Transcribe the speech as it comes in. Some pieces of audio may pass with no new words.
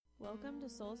Welcome to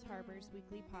Souls Harbor's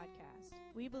weekly podcast.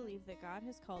 We believe that God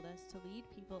has called us to lead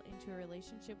people into a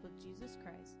relationship with Jesus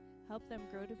Christ, help them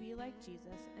grow to be like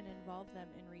Jesus, and involve them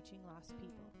in reaching lost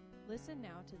people. Listen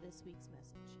now to this week's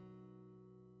message.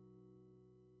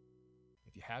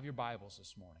 If you have your Bibles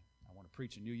this morning, I want to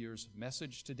preach a New Year's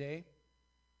message today.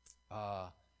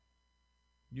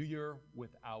 New Year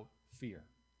without fear.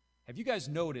 Have you guys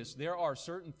noticed there are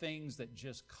certain things that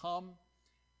just come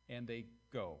and they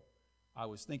go? I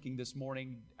was thinking this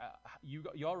morning, you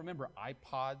all remember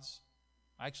iPods?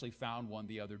 I actually found one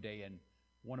the other day in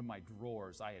one of my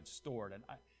drawers I had stored,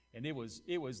 and it was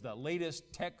the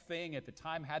latest tech thing at the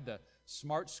time. Had the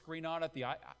smart screen on it.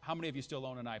 How many of you still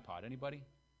own an iPod? Anybody?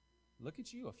 Look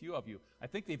at you, a few of you. I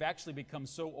think they've actually become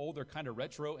so old they're kind of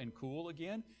retro and cool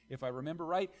again, if I remember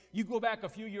right. You go back a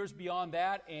few years beyond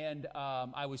that, and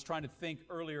I was trying to think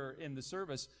earlier in the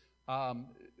service.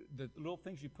 The little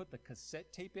things you put the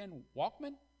cassette tape in,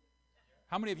 Walkman?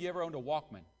 How many of you ever owned a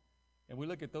Walkman? And we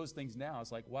look at those things now, it's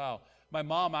like, wow. My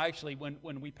mom actually,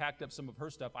 when we packed up some of her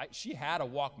stuff, she had a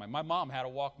Walkman. My mom had a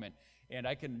Walkman. And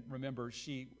I can remember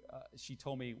she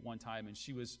told me one time, and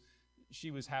she was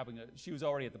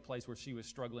already at the place where she was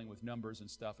struggling with numbers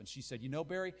and stuff. And she said, you know,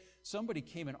 Barry, somebody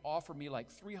came and offered me like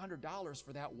 $300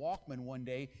 for that Walkman one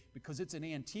day because it's an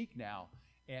antique now.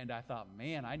 And I thought,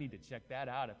 man, I need to check that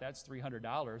out if that's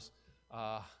 $300.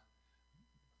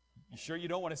 You sure you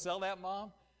don't want to sell that,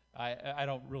 Mom? I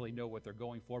don't really know what they're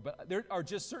going for. But there are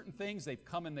just certain things, they've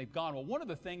come and they've gone. Well, one of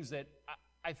the things that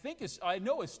I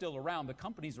know is still around, the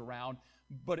company's around,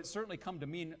 but it's certainly come to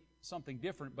mean something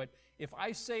different. But if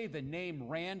I say the name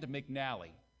Rand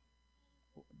McNally,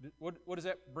 what does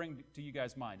that bring to you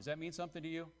guys' mind? Does that mean something to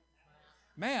you?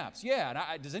 Maps,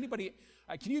 yeah. And does anybody,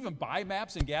 can you even buy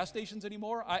maps in gas stations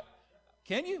anymore?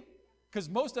 Can you? Because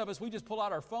most of us, we just pull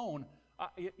out our phone.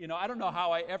 I don't know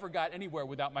how I ever got anywhere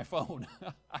without my phone.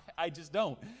 I just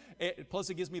don't. Plus,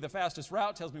 it gives me the fastest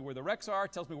route, tells me where the wrecks are,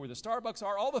 tells me where the Starbucks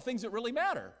are, all the things that really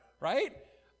matter, right?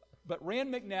 But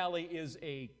Rand McNally is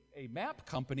a map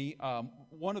company,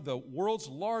 one of the world's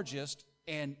largest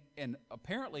and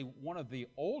apparently one of the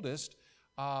oldest,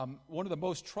 one of the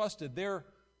most trusted. Their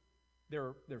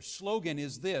slogan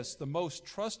is this: the most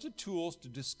trusted tools to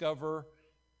discover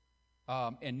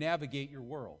and navigate your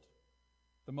world.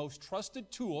 The most trusted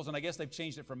tools, and I guess they've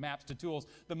changed it from maps to tools,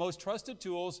 the most trusted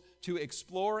tools to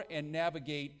explore and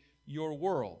navigate your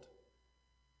world.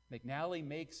 McNally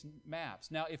makes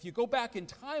maps. Now, if you go back in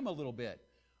time a little bit,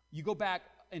 you go back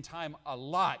in time a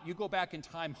lot. You go back in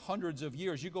time hundreds of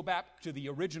years. You go back to the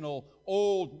original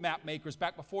old map makers,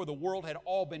 back before the world had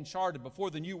all been charted, before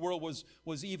the new world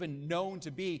was even known to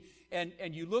be. And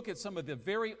you look at some of the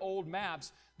very old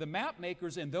maps, the map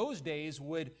makers in those days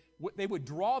would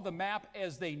draw the map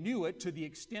as they knew it to the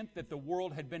extent that the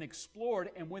world had been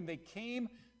explored. And when they came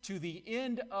to the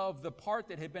end of the part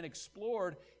that had been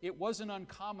explored, it wasn't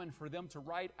uncommon for them to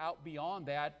write out beyond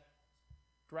that,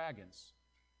 dragons.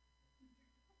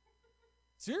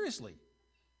 Seriously.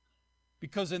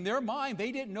 Because in their mind,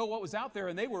 they didn't know what was out there,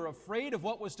 and they were afraid of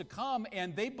what was to come,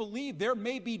 and they believed there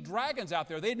may be dragons out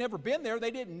there. They'd never been there. They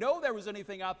didn't know there was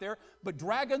anything out there, but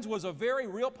dragons was a very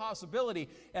real possibility.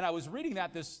 And I was reading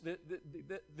that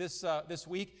this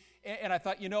week, and I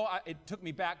thought, it took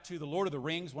me back to The Lord of the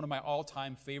Rings, one of my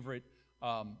all-time favorite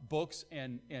books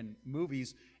and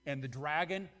movies, and the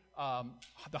dragon,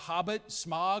 the Hobbit,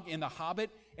 Smaug in the Hobbit.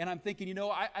 And I'm thinking,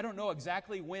 I don't know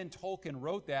exactly when Tolkien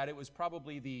wrote that. It was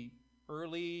probably the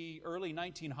early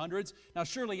 1900s. Now,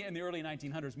 surely in the early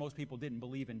 1900s, most people didn't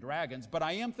believe in dragons. But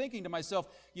I am thinking to myself,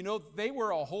 they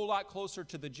were a whole lot closer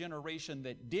to the generation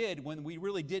that did when we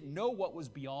really didn't know what was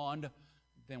beyond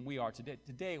than we are today.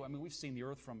 Today, we've seen the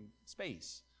Earth from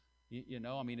space.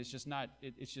 It's just not,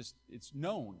 it's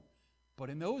known. But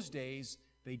in those days,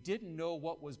 they didn't know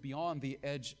what was beyond the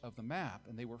edge of the map,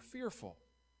 and they were fearful.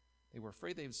 They were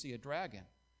afraid they would see a dragon.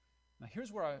 Now,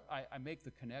 here's where I make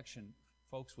the connection,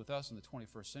 folks, with us in the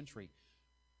 21st century.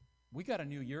 We got a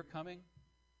new year coming,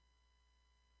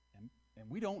 and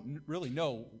we don't really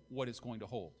know what it's going to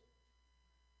hold.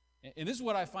 And this is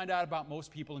what I find out about most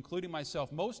people, including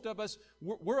myself. Most of us,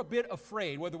 we're a bit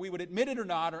afraid, whether we would admit it or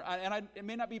not, it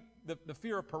may not be the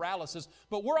fear of paralysis,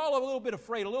 but we're all a little bit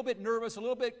afraid, a little bit nervous, a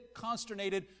little bit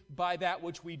consternated by that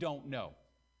which we don't know.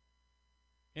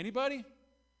 Anybody?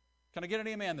 Can I get an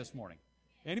amen this morning?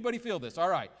 Anybody feel this? All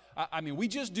right. We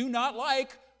just do not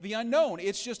like the unknown.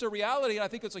 It's just a reality, and I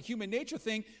think it's a human nature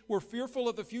thing. We're fearful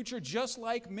of the future, just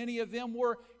like many of them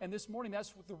were. And this morning,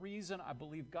 that's the reason I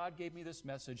believe God gave me this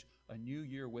message, a new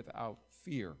year without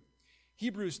fear.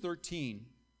 Hebrews 13,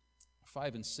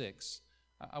 5 and 6.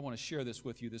 I want to share this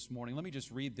with you this morning. Let me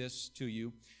just read this to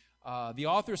you. The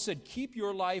author said, keep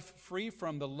your life free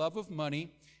from the love of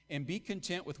money and be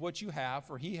content with what you have,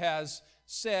 for he has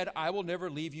said, I will never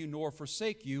leave you nor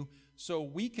forsake you. So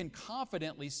we can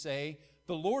confidently say,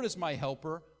 the Lord is my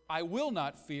helper. I will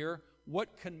not fear.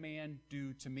 What can man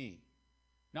do to me?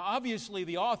 Now, obviously,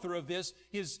 the author of this,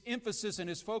 his emphasis and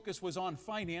his focus was on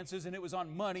finances, and it was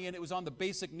on money, and it was on the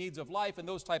basic needs of life and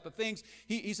those type of things.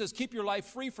 He says, keep your life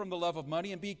free from the love of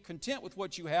money and be content with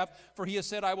what you have, for he has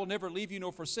said, I will never leave you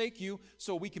nor forsake you.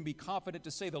 So we can be confident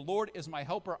to say, the Lord is my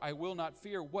helper. I will not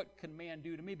fear. What can man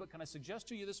do to me? But can I suggest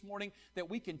to you this morning that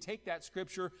we can take that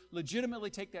scripture, legitimately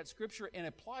take that scripture and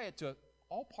apply it to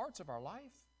all parts of our life?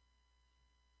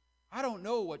 I don't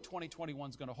know what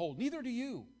 2021 is going to hold. Neither do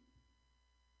you.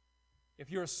 If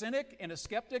you're a cynic and a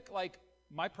skeptic, like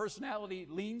my personality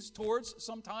leans towards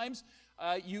sometimes,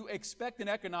 you expect an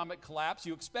economic collapse.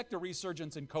 You expect a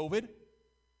resurgence in COVID,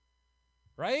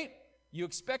 right? You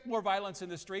expect more violence in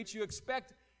the streets. You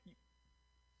expect...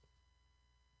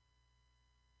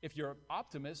 If you're an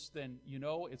optimist, then you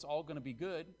know it's all going to be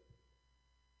good.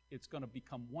 It's going to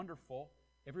become wonderful.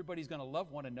 Everybody's going to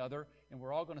love one another, and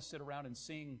we're all going to sit around and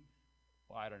sing,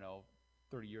 well, I don't know,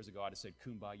 30 years ago, I'd have said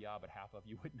kumbaya, but half of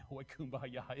you wouldn't know what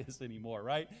kumbaya is anymore,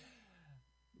 right?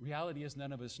 Reality is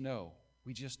none of us know.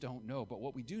 We just don't know. But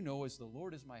what we do know is the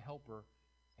Lord is my helper,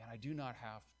 and I do not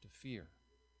have to fear.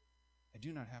 I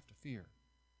do not have to fear.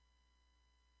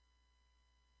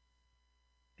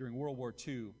 During World War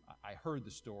II, I heard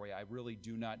the story. I really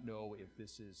do not know if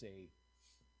this is a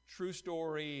true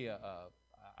story.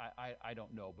 I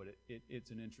don't know, but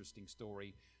it's an interesting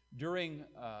story. During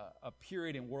a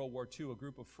period in World War II, a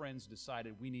group of friends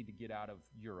decided we need to get out of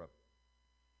Europe.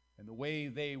 And the way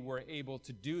they were able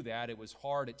to do that, it was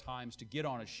hard at times to get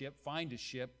on a ship, find a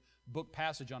ship, book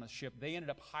passage on a ship. They ended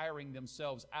up hiring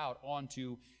themselves out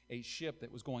onto a ship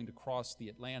that was going to cross the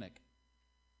Atlantic.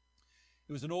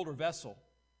 It was an older vessel,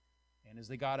 and as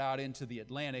they got out into the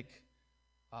Atlantic,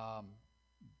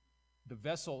 the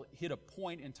vessel hit a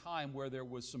point in time where there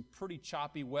was some pretty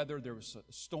choppy weather. There was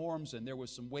storms and there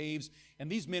was some waves. And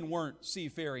these men weren't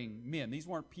seafaring men. These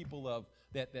weren't people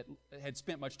that had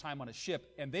spent much time on a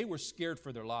ship, and they were scared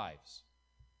for their lives.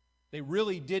 They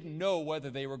really didn't know whether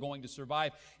they were going to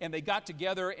survive. And they got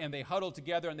together and they huddled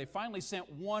together, and they finally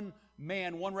sent one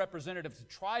man, one representative, to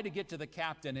try to get to the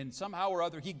captain. And somehow or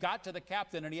other, he got to the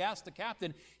captain, and he asked the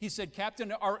captain, he said,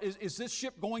 Captain, is this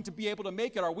ship going to be able to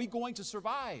make it? Are we going to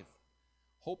survive?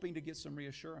 Hoping to get some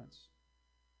reassurance.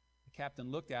 The captain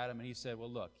looked at him and he said,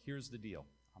 well, look, here's the deal.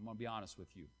 I'm going to be honest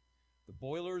with you. The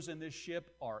boilers in this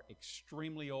ship are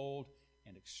extremely old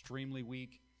and extremely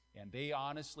weak, and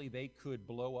they could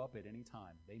blow up at any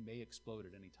time. They may explode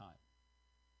at any time.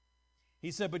 He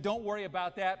said, but don't worry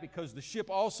about that, because the ship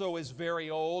also is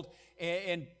very old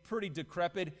and pretty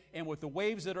decrepit, and with the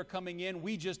waves that are coming in,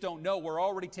 we just don't know. We're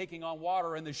already taking on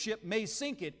water, and the ship may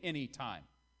sink at any time.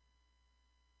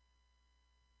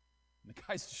 The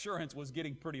guy's assurance was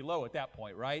getting pretty low at that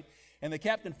point, right? And the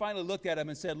captain finally looked at him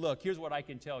and said, look, here's what I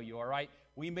can tell you, all right?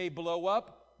 We may blow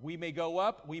up, we may go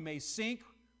up, we may sink,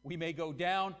 we may go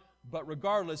down, but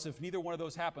regardless, if neither one of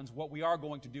those happens, what we are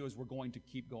going to do is we're going to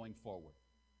keep going forward.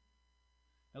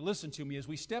 Now listen to me, as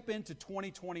we step into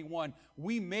 2021,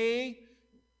 we may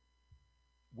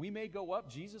go up,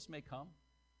 Jesus may come.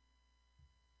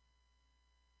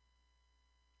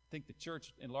 I think the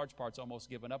church, in large part, is almost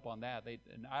given up on that.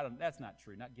 That's not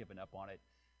true, not given up on it.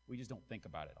 We just don't think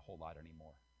about it a whole lot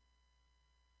anymore.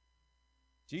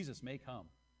 Jesus may come.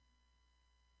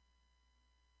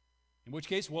 In which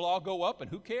case, we'll all go up, and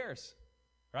who cares,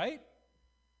 right?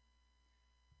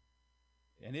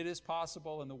 And it is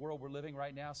possible in the world we're living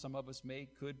right now, some of us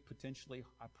could potentially,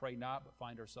 I pray not, but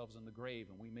find ourselves in the grave,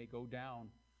 and we may go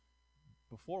down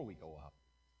before we go up.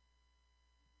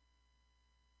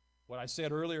 What I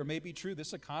said earlier may be true.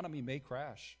 This economy may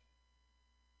crash.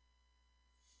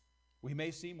 We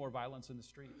may see more violence in the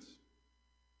streets.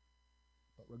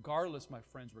 But regardless, my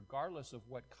friends, regardless of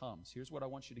what comes, here's what I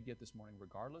want you to get this morning.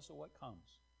 Regardless of what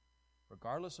comes,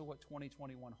 regardless of what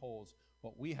 2021 holds,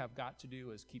 what we have got to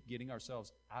do is keep getting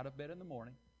ourselves out of bed in the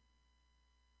morning,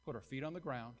 put our feet on the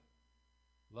ground,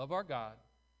 love our God,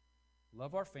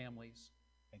 love our families,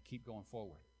 and keep going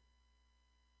forward.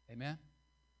 Amen?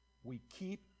 We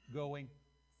keep going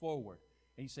forward.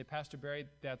 And you say, Pastor Barry,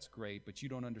 that's great, but you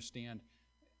don't understand.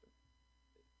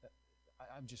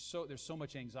 There's so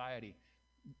much anxiety.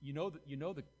 You know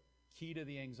the key to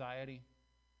the anxiety?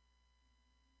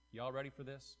 Y'all ready for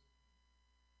this?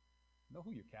 Know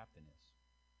who your captain is.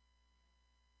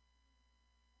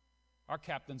 Our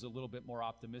captain's a little bit more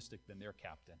optimistic than their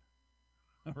captain,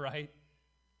 right?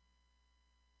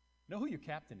 Know who your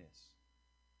captain is.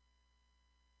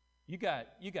 You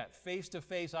got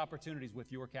face-to-face opportunities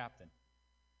with your captain.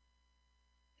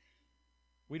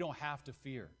 We don't have to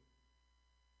fear.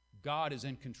 God is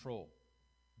in control.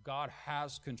 God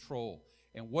has control.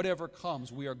 And whatever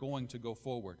comes, we are going to go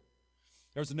forward.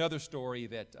 There's another story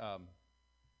that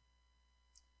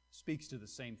speaks to the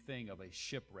same thing of a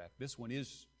shipwreck. This one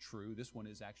is true. This one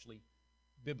is actually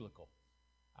biblical,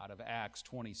 out of Acts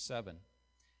 27.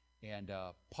 And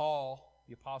Paul,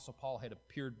 the Apostle Paul, had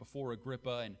appeared before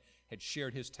Agrippa and had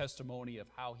shared his testimony of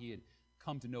how he had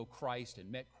come to know Christ and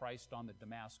met Christ on the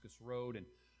Damascus Road. And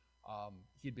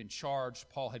he had been charged.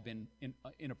 Paul had been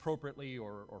inappropriately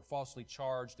or falsely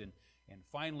charged. And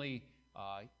finally,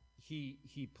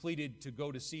 he pleaded to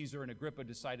go to Caesar, and Agrippa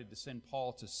decided to send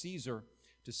Paul to Caesar,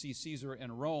 to see Caesar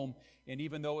in Rome. And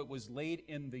even though it was late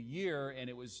in the year and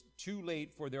it was too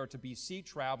late for there to be sea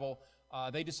travel,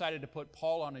 they decided to put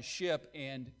Paul on a ship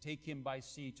and take him by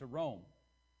sea to Rome.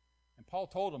 And Paul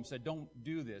told him, said, don't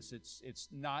do this. It's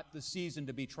not the season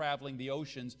to be traveling the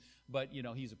oceans, but, you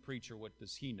know, he's a preacher. What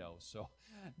does he know? So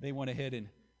they went ahead and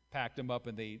packed him up,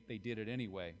 and they did it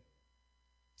anyway.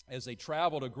 As they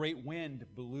traveled, a great wind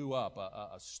blew up,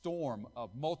 a storm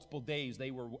of multiple days.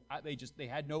 They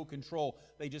had no control.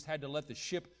 They just had to let the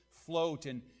ship float,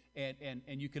 and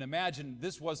you can imagine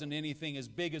this wasn't anything as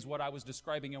big as what I was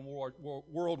describing in World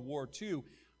War II.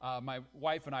 My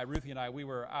wife and I, Ruthie and I, we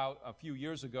were out a few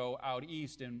years ago out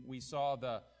east, and we saw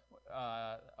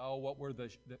what were the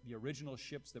original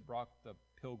ships that brought the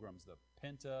pilgrims, the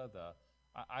Pinta,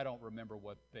 I don't remember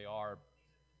what they are.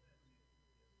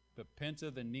 The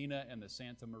Pinta, the Nina, and the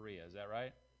Santa Maria. Is that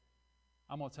right?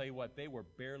 I'm going to tell you what, they were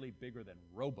barely bigger than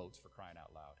rowboats, for crying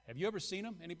out loud. Have you ever seen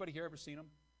them? Anybody here ever seen them?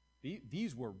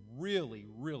 These were really,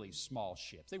 really small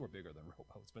ships. They were bigger than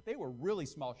rowboats, but they were really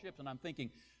small ships. And I'm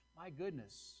thinking, my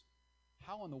goodness,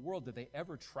 how in the world did they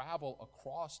ever travel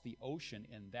across the ocean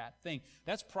in that thing?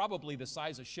 That's probably the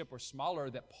size of ship or smaller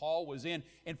that Paul was in.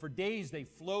 And for days they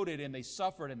floated and they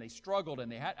suffered and they struggled and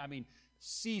they had,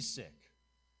 seasick.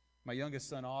 My youngest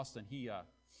son, Austin, he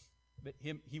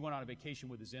went on a vacation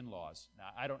with his in-laws. Now,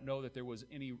 I don't know that there was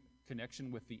any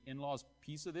connection with the in-laws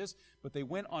piece of this, but they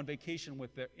went on vacation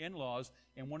with their in-laws,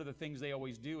 and one of the things they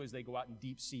always do is they go out and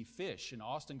deep-sea fish. And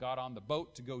Austin got on the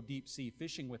boat to go deep-sea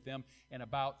fishing with them, and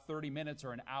about 30 minutes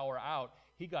or an hour out,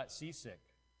 he got seasick.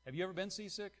 Have you ever been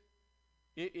seasick?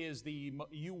 It is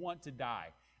you want to die.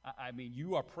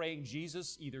 You are praying,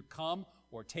 Jesus, either come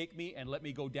or take me and let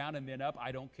me go down and then up.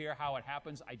 I don't care how it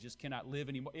happens. I just cannot live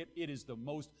anymore. It is the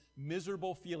most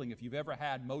miserable feeling if you've ever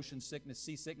had motion sickness,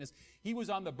 seasickness. He was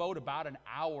on the boat about an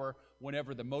hour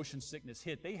whenever the motion sickness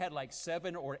hit. They had like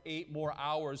 7 or 8 more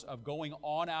hours of going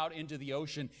on out into the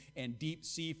ocean and deep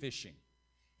sea fishing.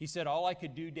 He said, all I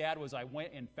could do, Dad, was I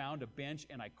went and found a bench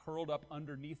and I curled up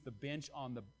underneath the bench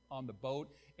on the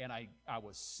boat, and I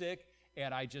was sick.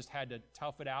 And I just had to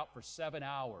tough it out for 7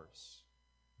 hours.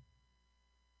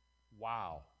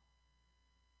 Wow.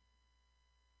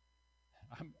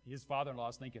 His father-in-law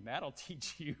is thinking, that'll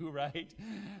teach you, right?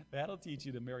 That'll teach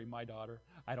you to marry my daughter.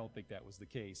 I don't think that was the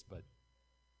case, but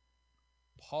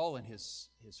Paul and his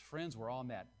friends were on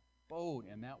that boat,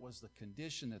 and that was the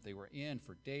condition that they were in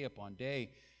for day upon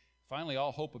day. Finally,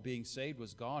 all hope of being saved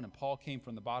was gone, and Paul came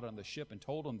from the bottom of the ship and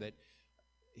told them that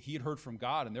he had heard from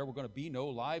God, and there were going to be no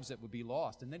lives that would be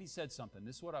lost. And then he said something.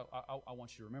 This is what I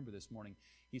want you to remember this morning.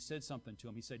 He said something to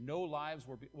him. He said, no lives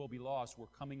will be lost. We're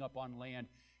coming up on land,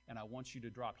 and I want you to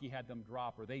drop. He had them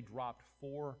drop, or they dropped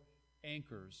 4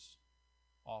 anchors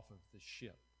off of the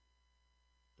ship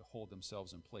to hold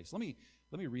themselves in place. Let me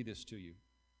read this to you.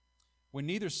 When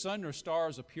neither sun nor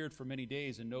stars appeared for many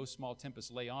days, and no small tempest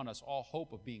lay on us, all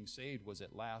hope of being saved was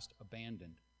at last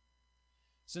abandoned.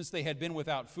 Since they had been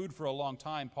without food for a long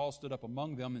time, Paul stood up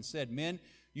among them and said, Men,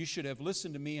 you should have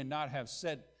listened to me and not have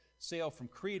set sail from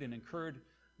Crete and incurred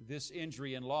this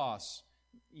injury and loss.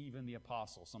 Even the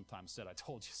apostle sometimes said, I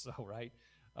told you so, right?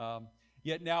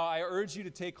 Yet now I urge you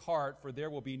to take heart, for there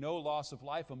will be no loss of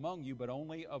life among you, but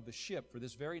only of the ship. For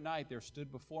this very night there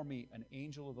stood before me an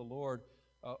angel of the Lord,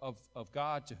 of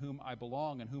God, to whom I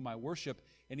belong and whom I worship.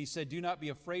 And he said, Do not be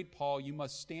afraid, Paul. You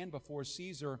must stand before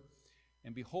Caesar.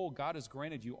 And behold, God has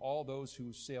granted you all those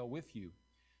who sail with you.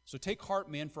 So take heart,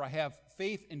 men, for I have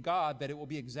faith in God that it will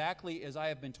be exactly as I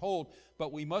have been told.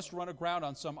 But we must run aground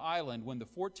on some island. When the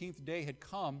 14th day had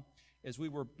come, as we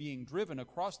were being driven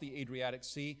across the Adriatic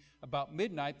Sea, about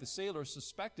midnight the sailors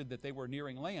suspected that they were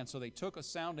nearing land. So they took a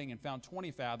sounding and found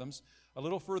 20 fathoms. A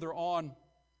little further on,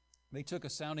 they took a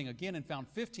sounding again and found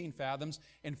 15 fathoms.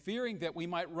 And fearing that we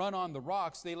might run on the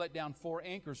rocks, they let down 4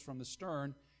 anchors from the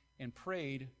stern and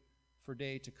prayed for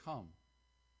day to come.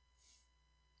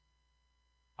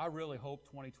 I really hope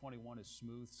 2021 is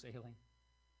smooth sailing.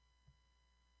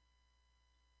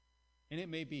 And it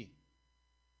may be.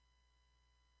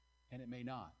 And it may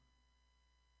not.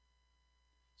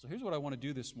 So here's what I want to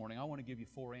do this morning. I want to give you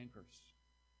 4 anchors.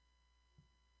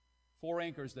 4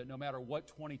 anchors that no matter what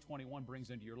 2021 brings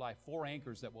into your life, 4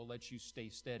 anchors that will let you stay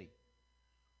steady.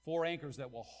 4 anchors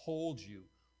that will hold you.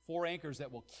 4 anchors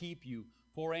that will keep you.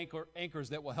 4 anchors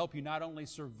that will help you not only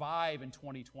survive in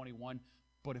 2021,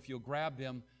 but if you'll grab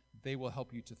them, they will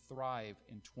help you to thrive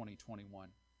in 2021.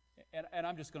 And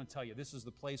I'm just going to tell you, this is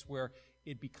the place where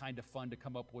it'd be kind of fun to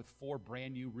come up with 4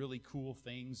 brand new, really cool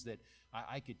things that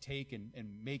I could take and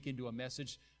make into a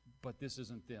message, but this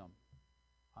isn't them.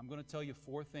 I'm going to tell you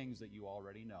 4 things that you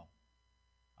already know.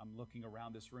 I'm looking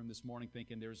around this room this morning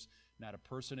thinking there's not a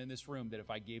person in this room that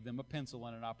if I gave them a pencil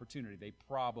and an opportunity, they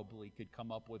probably could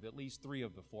come up with at least 3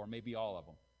 of the 4, maybe all of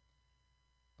them.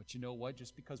 But you know what?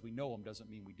 Just because we know them doesn't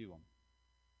mean we do them.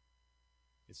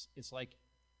 It's like,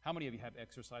 how many of you have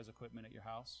exercise equipment at your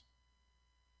house?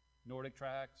 Nordic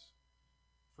tracks,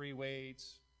 free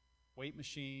weights, weight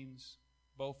machines,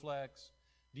 Bowflex.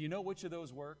 Do you know which of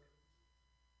those work?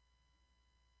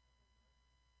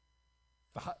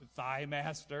 Thigh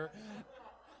Master.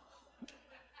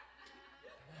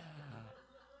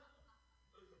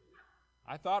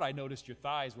 I thought I noticed your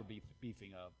thighs were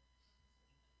beefing up.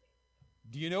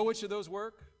 Do you know which of those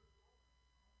work?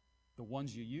 The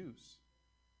ones you use.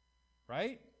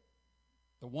 Right?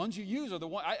 The ones you use are the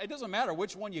one. It doesn't matter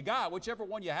which one you got, whichever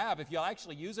one you have. If you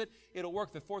actually use it, it'll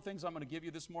work. The 4 things I'm going to give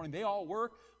you this morning, they all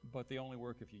work, but they only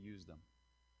work if you use them.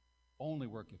 Only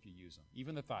work if you use them.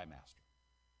 Even the Thigh Master.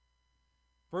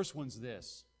 First one's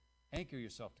this: anchor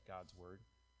yourself to God's Word.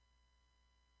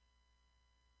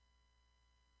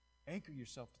 Anchor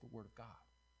yourself to the Word of God.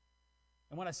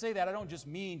 And when I say that, I don't just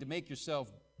mean to make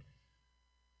yourself,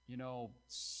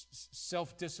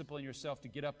 self-discipline yourself to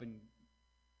get up and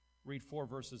read 4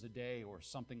 verses a day or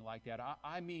something like that.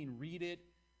 I mean read it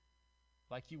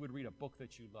like you would read a book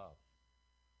that you love.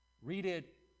 Read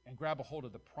it and grab a hold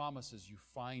of the promises you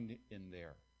find in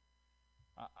there.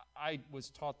 I was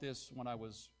taught this when I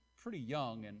was pretty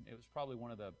young, and it was probably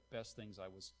one of the best things I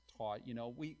was taught.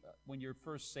 When you're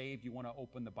first saved, you want to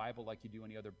open the Bible like you do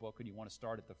any other book, and you want to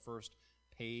start at the first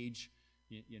page.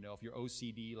 If you're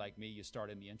OCD like me, you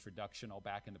start in the introduction, all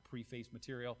back in the preface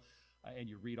material, and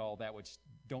you read all that, which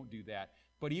don't do that.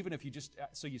 But even if you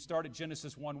so you start at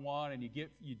Genesis 1:1, and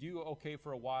you do okay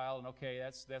for a while, and okay,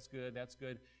 that's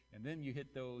good, and then you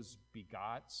hit those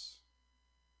begots.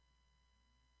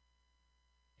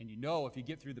 And if you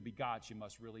get through the begots, you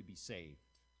must really be saved.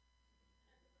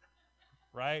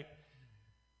 Right?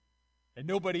 And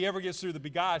nobody ever gets through the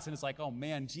begots, and it's like, oh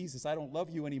man, Jesus, I don't love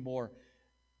you anymore.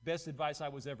 Best advice I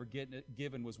was ever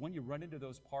given was when you run into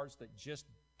those parts that just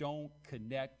don't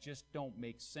connect, just don't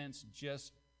make sense,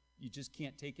 you just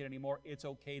can't take it anymore, it's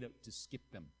okay to skip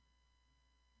them.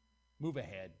 Move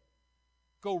ahead.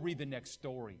 Go read the next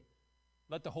story.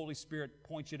 Let the Holy Spirit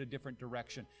point you in a different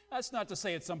direction. That's not to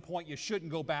say at some point you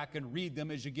shouldn't go back and read them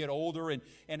as you get older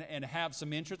and have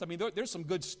some interest. I mean, there's some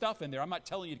good stuff in there. I'm not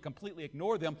telling you to completely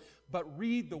ignore them, but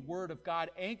read the Word of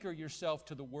God. Anchor yourself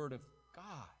to the Word of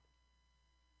God.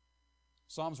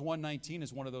 Psalms 119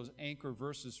 is one of those anchor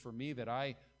verses for me that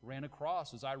I ran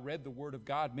across as I read the Word of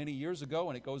God many years ago,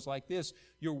 and it goes like this: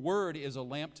 your Word is a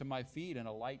lamp to my feet and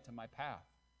a light to my path.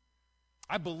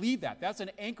 I believe that. That's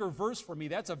an anchor verse for me.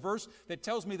 That's a verse that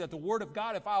tells me that the Word of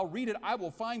God, if I'll read it, I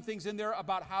will find things in there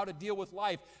about how to deal with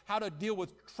life, how to deal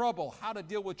with trouble, how to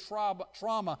deal with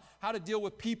trauma, how to deal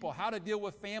with people, how to deal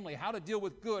with family, how to deal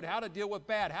with good, how to deal with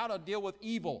bad, how to deal with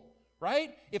evil,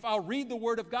 right? If I'll read the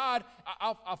Word of God,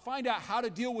 I'll find out how to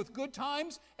deal with good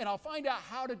times, and I'll find out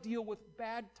how to deal with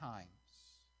bad times.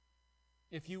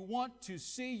 If you want to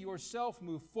see yourself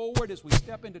move forward as we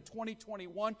step into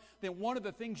 2021, then one of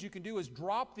the things you can do is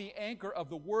drop the anchor of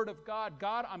the Word of God.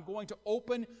 God, I'm going to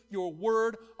open your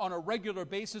Word on a regular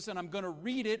basis, and I'm going to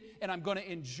read it, and I'm going to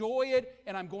enjoy it,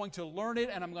 and I'm going to learn it,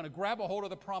 and I'm going to grab a hold of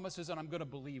the promises, and I'm going to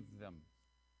believe them.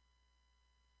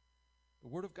 The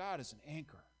Word of God is an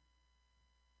anchor.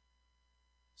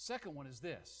 Second one is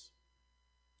this.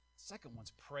 Second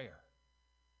one's prayer.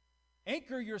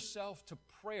 Anchor yourself to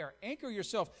prayer. Anchor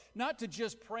yourself not to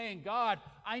just praying, God,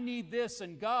 I need this,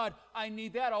 and God, I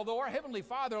need that. Although our Heavenly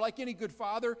Father, like any good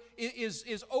father,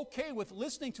 is okay with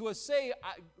listening to us say,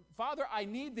 Father, I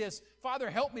need this. Father,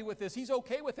 help me with this. He's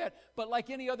okay with that. But like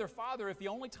any other father, if the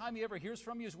only time he ever hears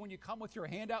from you is when you come with your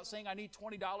hand out saying, I need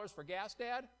 $20 for gas,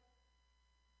 Dad,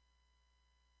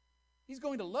 he's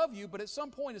going to love you, but at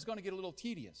some point it's going to get a little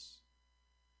tedious.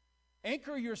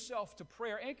 Anchor yourself to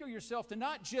prayer. Anchor yourself to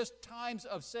not just times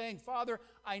of saying, Father,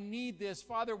 I need this.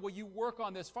 Father, will you work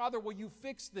on this? Father, will you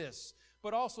fix this?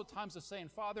 But also times of saying,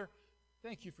 Father,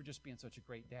 thank you for just being such a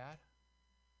great dad.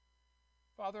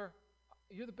 Father,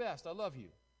 you're the best. I love you.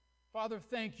 Father,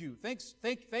 thank you.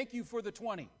 Thank you for the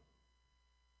 20.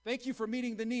 Thank you for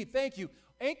meeting the need. Thank you.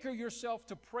 Anchor yourself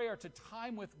to prayer, to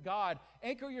time with God.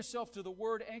 Anchor yourself to the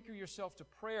Word. Anchor yourself to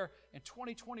prayer. In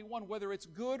 2021, whether it's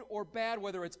good or bad,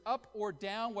 whether it's up or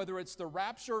down, whether it's the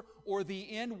rapture or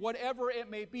the end, whatever it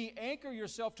may be, anchor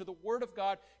yourself to the Word of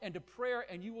God and to prayer,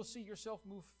 and you will see yourself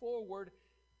move forward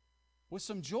with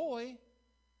some joy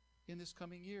in this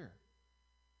coming year.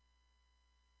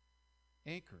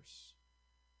 Anchors.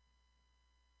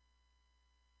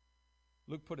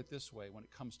 Luke put it this way when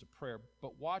it comes to prayer,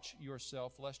 but watch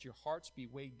yourself lest your hearts be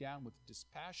weighed down with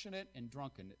dispassion and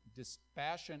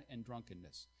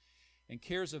drunkenness, and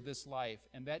cares of this life,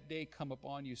 and that day come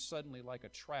upon you suddenly like a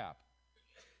trap.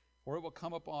 For it will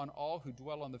come upon all who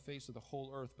dwell on the face of the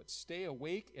whole earth, but stay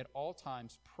awake at all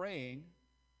times, praying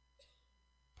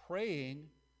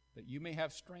that you may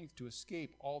have strength to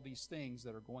escape all these things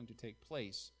that are going to take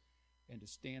place and to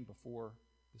stand before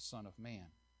the Son of Man.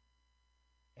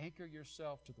 Anchor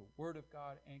yourself to the Word of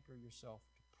God. Anchor yourself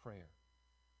to prayer.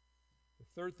 The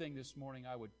third thing this morning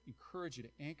I would encourage you to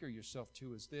anchor yourself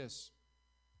to is this.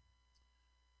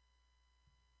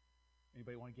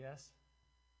 Anybody want to guess?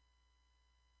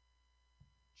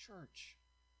 Church.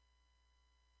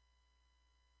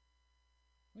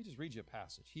 Let me just read you a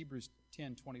passage. Hebrews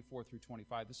 10:24 through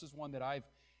 25. This is one that I've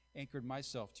anchored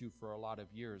myself to for a lot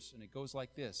of years, and it goes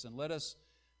like this. And let us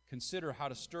consider how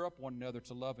to stir up one another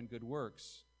to love and good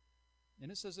works.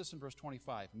 And it says this in verse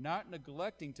 25, not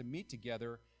neglecting to meet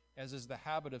together, as is the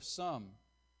habit of some,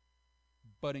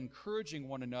 but encouraging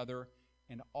one another,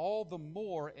 and all the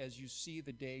more as you see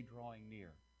the day drawing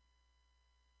near.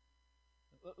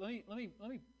 Let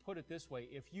me put it this way.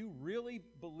 If you really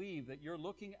believe that you're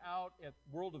looking out at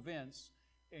world events,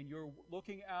 and you're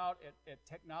looking out at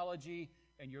technology,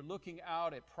 and you're looking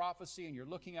out at prophecy, and you're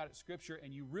looking out at Scripture,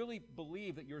 and you really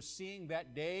believe that you're seeing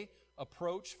that day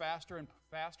approach faster and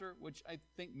faster, which I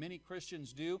think many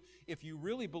Christians do, if you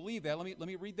really believe that, let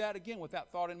me read that again with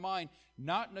that thought in mind.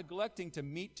 Not neglecting to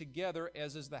meet together,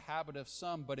 as is the habit of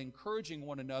some, but encouraging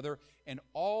one another, and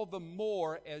all the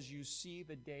more as you see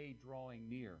the day drawing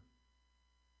near.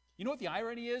 You know what the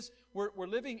irony is? We're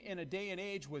living in a day and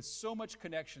age with so much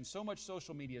connection, so much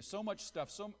social media, so much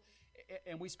stuff,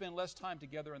 and we spend less time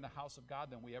together in the house of God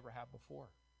than we ever have before.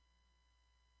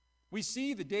 We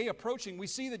see the day approaching. We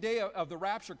see the day of the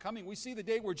rapture coming. We see the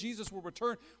day where Jesus will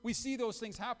return. We see those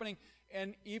things happening,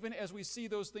 and even as we see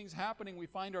those things happening, we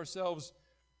find ourselves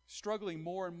struggling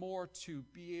more and more to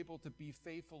be able to be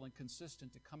faithful and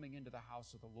consistent to coming into the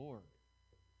house of the Lord.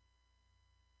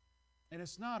 And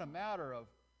it's not a matter of,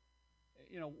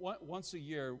 once a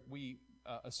year, we,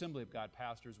 Assembly of God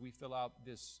pastors, we fill out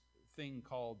this thing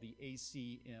called the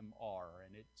ACMR,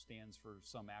 and it stands for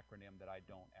some acronym that I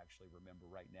don't actually remember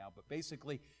right now. But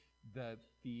basically, the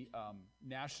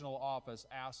national office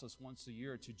asks us once a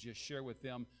year to just share with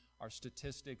them our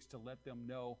statistics, to let them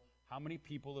know how many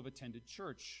people have attended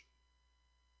church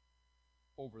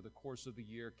over the course of the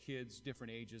year, kids,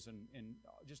 different ages, and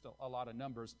just a lot of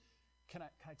numbers. Can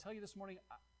I tell you this morning,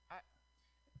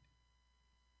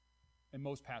 and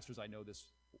most pastors I know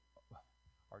this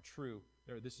are true,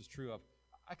 this is true of,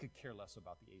 I could care less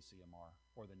about the ACMR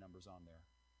or the numbers on there.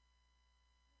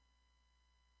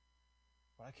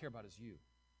 What I care about is you.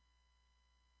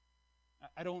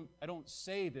 I don't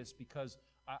say this because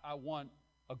I want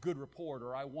a good report,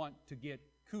 or I want to get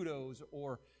kudos,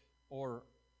 or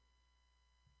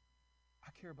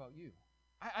I care about you.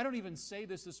 I don't even say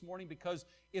this morning because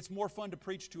it's more fun to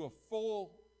preach to a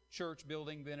full church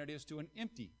building than it is to an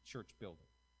empty church building.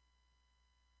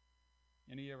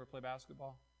 Any of you ever play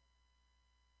basketball?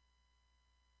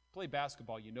 Play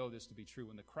basketball, you know this to be true.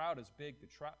 When the crowd is big, the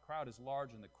crowd is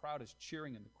large, and the crowd is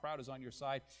cheering, and the crowd is on your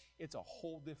side, it's a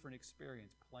whole different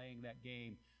experience playing that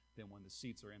game than when the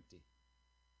seats are empty.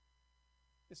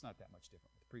 It's not that much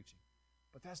different with preaching.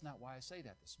 But that's not why I say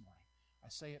that this morning. I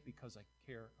say it because I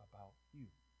care about you.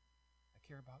 I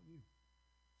care about you.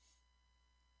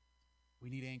 We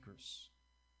need anchors.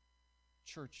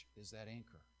 Church is that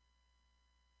anchor.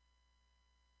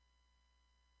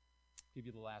 I'll give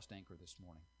you the last anchor this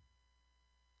morning.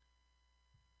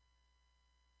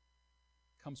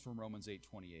 It comes from Romans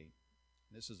 8:28.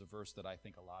 This is a verse that I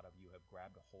think a lot of you have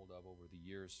grabbed a hold of over the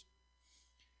years.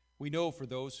 We know for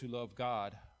those who love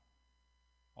God,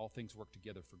 all things work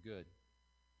together for good,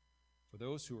 for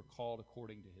those who are called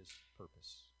according to His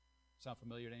purpose. Sound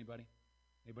familiar to anybody?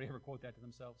 Anybody ever quote that to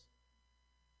themselves?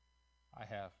 I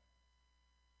have.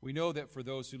 We know that for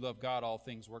those who love God, all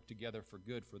things work together for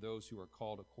good for those who are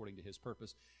called according to his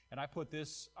purpose. And I put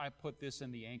this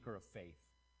in the anchor of faith.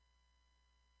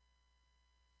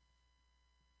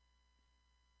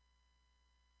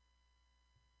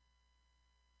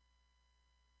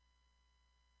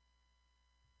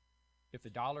 If the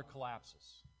dollar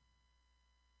collapses,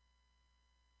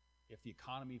 if the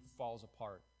economy falls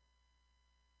apart,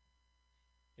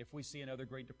 if we see another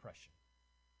Great Depression,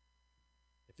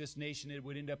 if this nation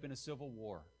would end up in a civil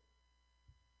war,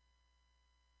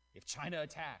 if China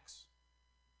attacks,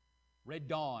 Red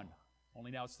Dawn,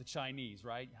 only now it's the Chinese,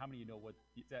 right? How many of you know what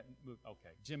that movie? Okay,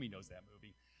 Jimmy knows that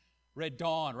movie. Red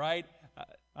Dawn, right?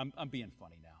 I'm being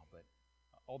funny now, but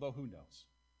although who knows?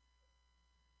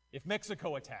 If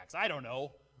Mexico attacks, I don't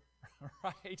know,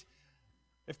 right?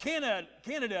 If Canada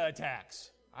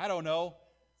attacks, I don't know.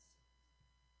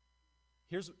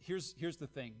 Here's the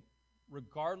thing.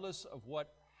 Regardless of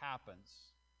what happens,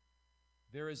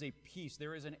 there is a peace,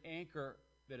 there is an anchor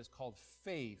that is called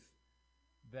faith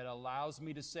that allows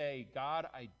me to say, God,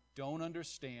 I don't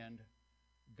understand.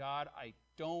 God, I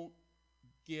don't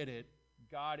get it.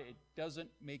 God, it doesn't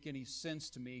make any sense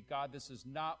to me. God, this is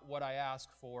not what I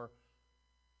asked for.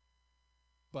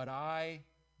 But I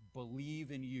believe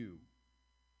in you,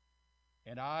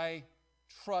 and I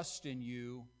trust in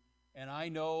you, and I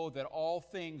know that all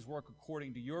things work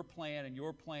according to your plan, and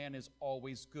your plan is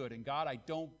always good. And God, I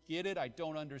don't get it. I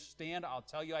don't understand. I'll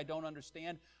tell you I don't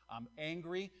understand. I'm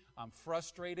angry. I'm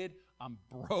frustrated. I'm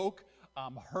broke.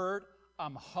 I'm hurt.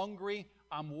 I'm hungry.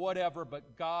 I'm whatever.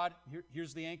 But God,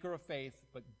 here's the anchor of faith.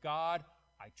 But God,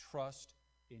 I trust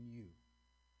in you.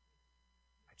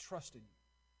 I trust in you.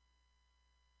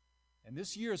 And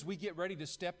this year, as we get ready to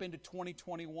step into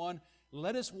 2021,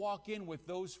 let us walk in with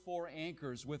those four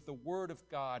anchors, with the Word of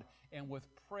God, and with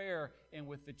prayer, and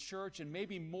with the church, and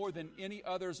maybe more than any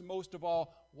others, most of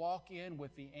all, walk in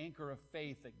with the anchor of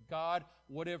faith that God,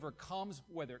 whatever comes,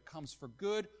 whether it comes for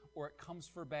good or it comes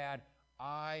for bad,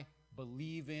 I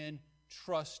believe in,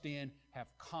 trust in, have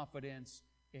confidence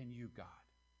in you, God.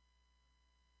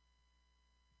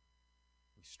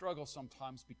 We struggle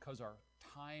sometimes because our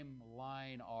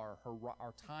timeline,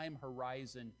 our time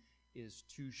horizon is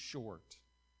too short.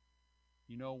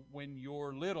 You know, when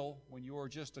you're little, when you're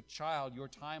just a child, your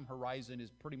time horizon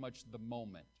is pretty much the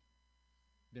moment.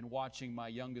 Been watching my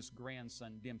youngest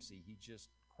grandson, Dempsey. He just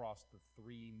crossed the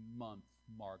 3-month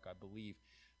mark, I believe.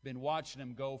 Been watching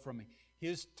him go from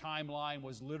his timeline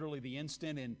was literally the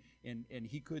instant, and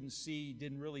he couldn't see,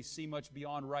 didn't really see much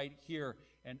beyond right here.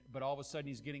 But all of a sudden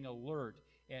he's getting alert.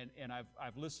 And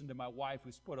I've listened to my wife,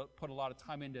 who's put a lot of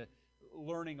time into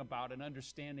learning about and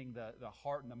understanding the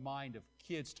heart and the mind of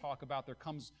kids. Talk about there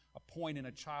comes a point in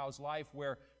a child's life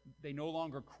where they no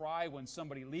longer cry when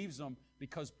somebody leaves them,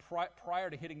 because prior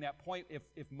to hitting that point,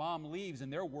 if mom leaves, in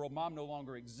their world, mom no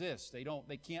longer exists.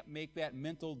 They can't make that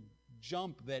mental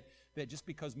jump that just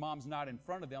because mom's not in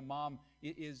front of them, mom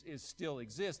is still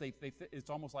exists. It's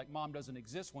almost like mom doesn't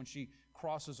exist when she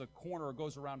crosses a corner or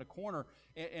goes around a corner.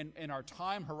 And our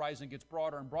time horizon gets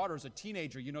broader and broader. As a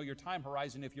teenager, you know your time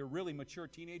horizon, if you're a really mature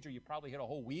teenager, you probably hit a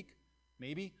whole week,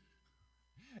 maybe.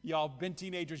 Y'all been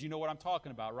teenagers, you know what I'm talking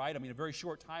about, right? I mean, a very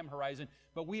short time horizon.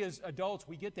 But we as adults,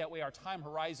 we get that way. Our time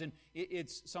horizon,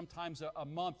 it's sometimes a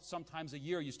month, sometimes a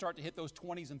year. You start to hit those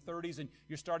 20s and 30s, and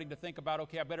you're starting to think about,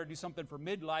 okay, I better do something for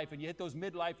midlife. And you hit those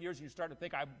midlife years, and you start to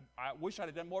think, I wish I'd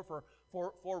have done more for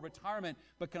retirement.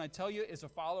 But can I tell you, as a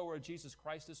follower of Jesus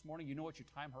Christ this morning, you know what your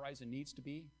time horizon needs to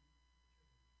be?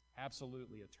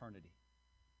 Absolutely eternity.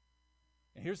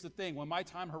 And here's the thing, when my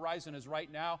time horizon is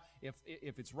right now, if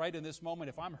it's right in this moment,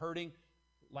 if I'm hurting,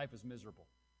 life is miserable.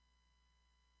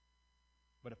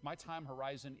 But if my time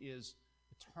horizon is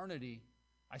eternity,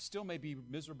 I still may be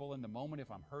miserable in the moment if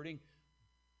I'm hurting,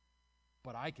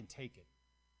 but I can take it.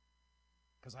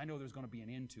 Because I know there's going to be an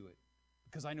end to it.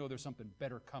 Because I know there's something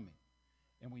better coming.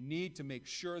 And we need to make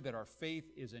sure that our faith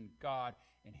is in God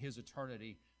and His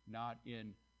eternity, not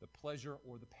in the pleasure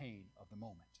or the pain of the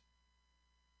moment.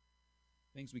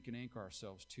 Things we can anchor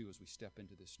ourselves to as we step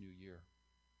into this new year.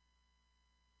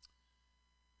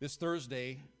 This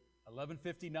Thursday,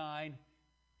 11:59,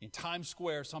 in Times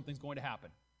Square, something's going to happen.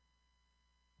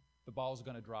 The ball's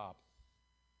going to drop,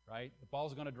 right? The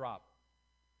ball's going to drop.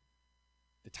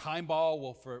 The time ball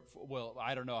will,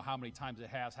 I don't know how many times it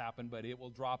has happened, but it will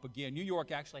drop again. New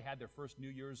York actually had their first New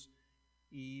Year's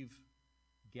Eve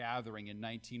gathering in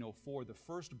 1904. The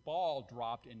first ball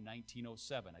dropped in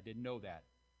 1907. I didn't know that.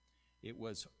 It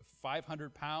was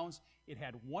 500 pounds. It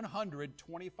had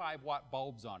 125-watt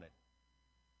bulbs on it.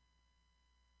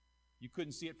 You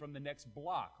couldn't see it from the next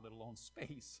block, let alone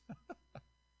space.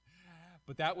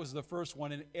 But that was the first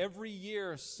one. And every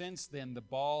year since then, the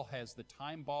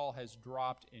time ball has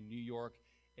dropped in New York,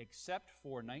 except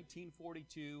for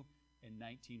 1942 and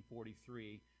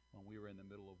 1943, when we were in the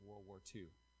middle of World War II.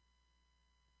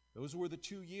 Those were the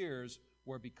 2 years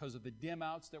where, because of the dim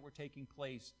outs that were taking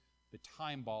place, the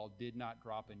time ball did not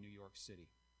drop in New York City.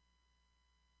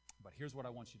 But here's what I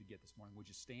want you to get this morning. Would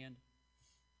you stand?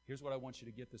 Here's what I want you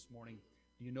to get this morning.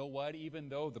 Do you know what? Even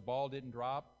though the ball didn't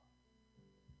drop,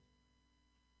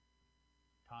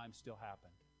 time still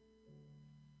happened.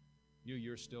 New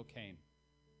Year still came.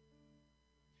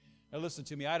 Now listen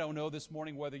to me. I don't know this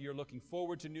morning whether you're looking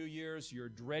forward to New Year's, you're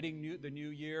dreading the new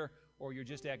year, or you're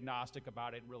just agnostic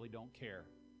about it and really don't care.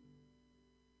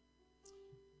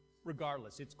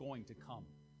 Regardless, it's going to come.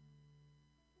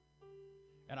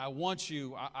 And I want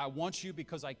you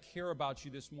because I care about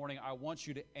you this morning, I want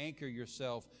you to anchor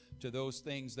yourself to those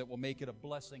things that will make it a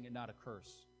blessing and not a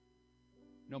curse,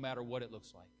 no matter what it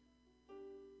looks like.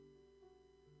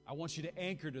 I want you to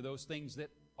anchor to those things that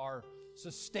are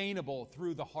sustainable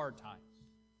through the hard times.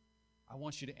 I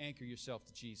want you to anchor yourself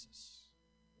to Jesus.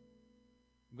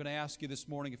 I'm going to ask you this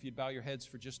morning if you'd bow your heads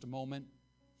for just a moment.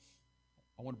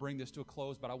 I want to bring this to a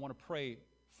close, but I want to pray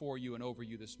for you and over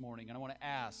you this morning. And I want to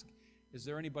ask, is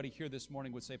there anybody here this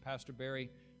morning would say, Pastor Barry,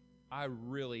 I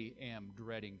really am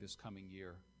dreading this coming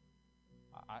year.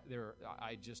 I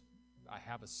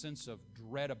have a sense of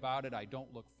dread about it. I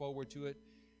don't look forward to it.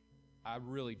 I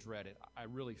really dread it. I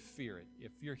really fear it.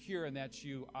 If you're here and that's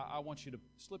you, I want you to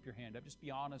slip your hand up. Just be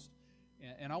honest.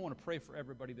 And I want to pray for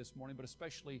everybody this morning, but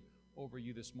especially over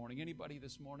you this morning. Anybody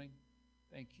this morning?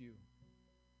 Thank you.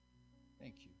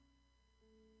 Thank you.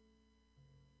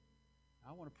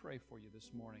 I want to pray for you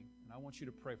this morning, and I want you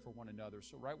to pray for one another.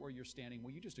 So right where you're standing,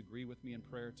 will you just agree with me in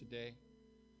prayer today?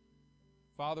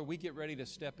 Father, we get ready to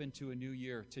step into a new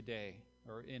year today,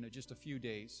 or in just a few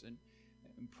days, and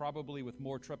probably with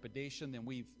more trepidation than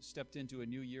we've stepped into a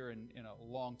new year in a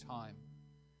long time.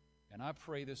 And I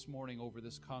pray this morning over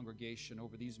this congregation,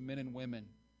 over these men and women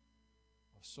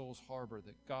of Souls Harbor,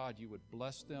 that God, you would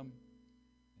bless them,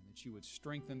 and that you would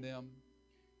strengthen them,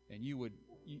 and you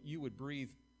would breathe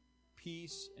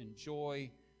peace and joy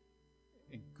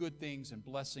and good things and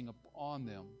blessing upon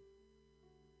them.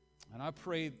 And I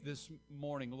pray this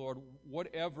morning, Lord,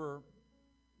 whatever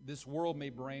this world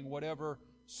may bring, whatever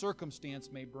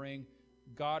circumstance may bring,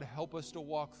 God, help us to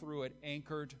walk through it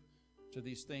anchored to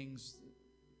these things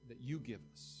that you give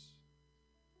us,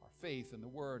 our faith in the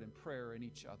Word and prayer in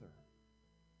each other.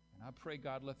 And I pray,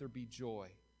 God, let there be joy.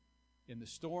 In the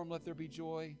storm, let there be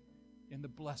joy. In the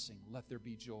blessing, let there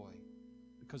be joy,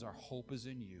 because our hope is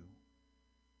in you.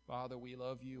 Father, we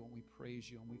love you and we praise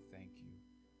you and we thank you.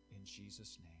 In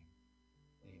Jesus' name,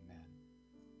 amen.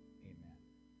 Amen.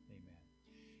 Amen.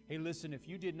 Hey, listen, if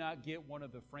you did not get one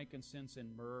of the frankincense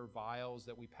and myrrh vials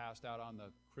that we passed out on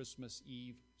the Christmas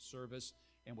Eve service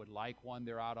and would like one,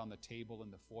 they're out on the table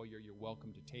in the foyer. You're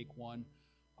welcome to take one.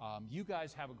 You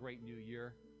guys have a great new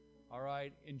year. All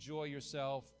right? Enjoy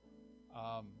yourself.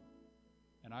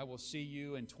 And I will see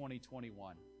you in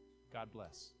 2021. God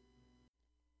bless.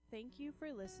 Thank you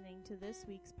for listening to this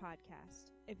week's podcast.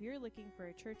 If you're looking for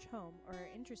a church home or are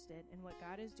interested in what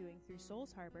God is doing through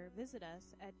Souls Harbor, visit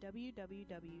us at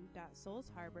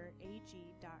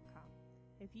www.soulsharborag.com.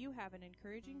 If you have an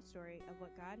encouraging story of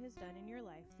what God has done in your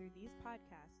life through these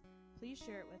podcasts, please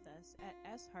share it with us at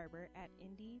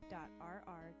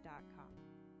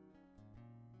sharbor@indy.rr.com.